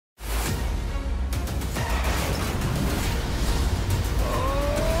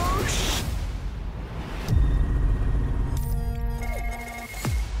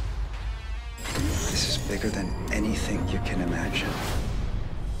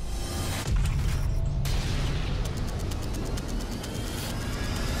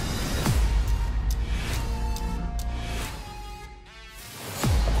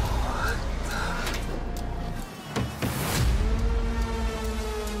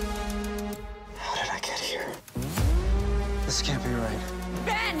This can't be right.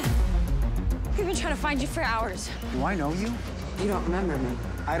 Ben! We've been trying to find you for hours. Do I know you? You don't remember me.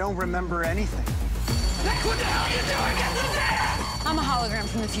 I don't remember anything. Nick, what the hell are you doing? Get in the van! I'm a hologram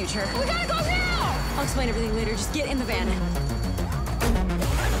from the future. We gotta go now! I'll explain everything later. Just get in the van.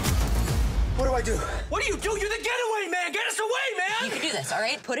 What do I do? What do? You're the getaway man! Get us away, man! You can do this, all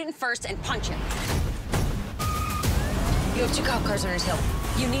right? Put it in first and punch him. You have 2 cop cars on his hill.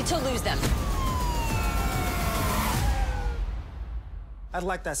 You need to lose them. I'd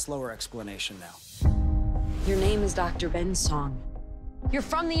like that slower explanation now. Your name is Dr. Ben Song. You're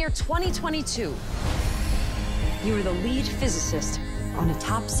from the year 2022. You were the lead physicist on a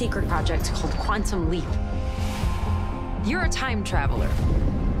top secret project called Quantum Leap. You're a time traveler.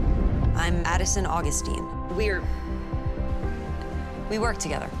 I'm Addison Augustine. We work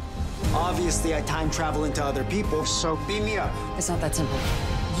together. Obviously, I time travel into other people, so beam me up. It's not that simple.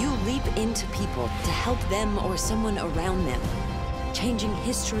 You leap into people to help them or someone around them, changing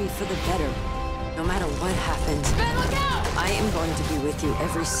history for the better. No matter what happens, Ben, look out! I am going to be with you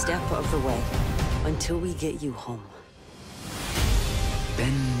every step of the way until we get you home.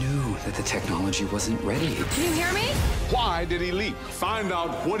 Ben knew that the technology wasn't ready. Can you hear me? Why did he leap? Find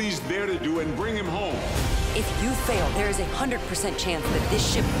out what he's there to do and bring him home. If you fail, there is a 100% chance that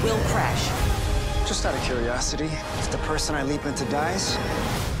this ship will crash. Just out of curiosity, if the person I leap into dies?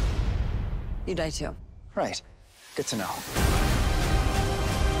 You die too. Right. Good to know.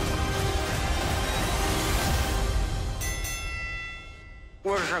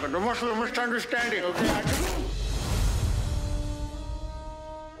 Wait a second, there must be a misunderstanding, okay?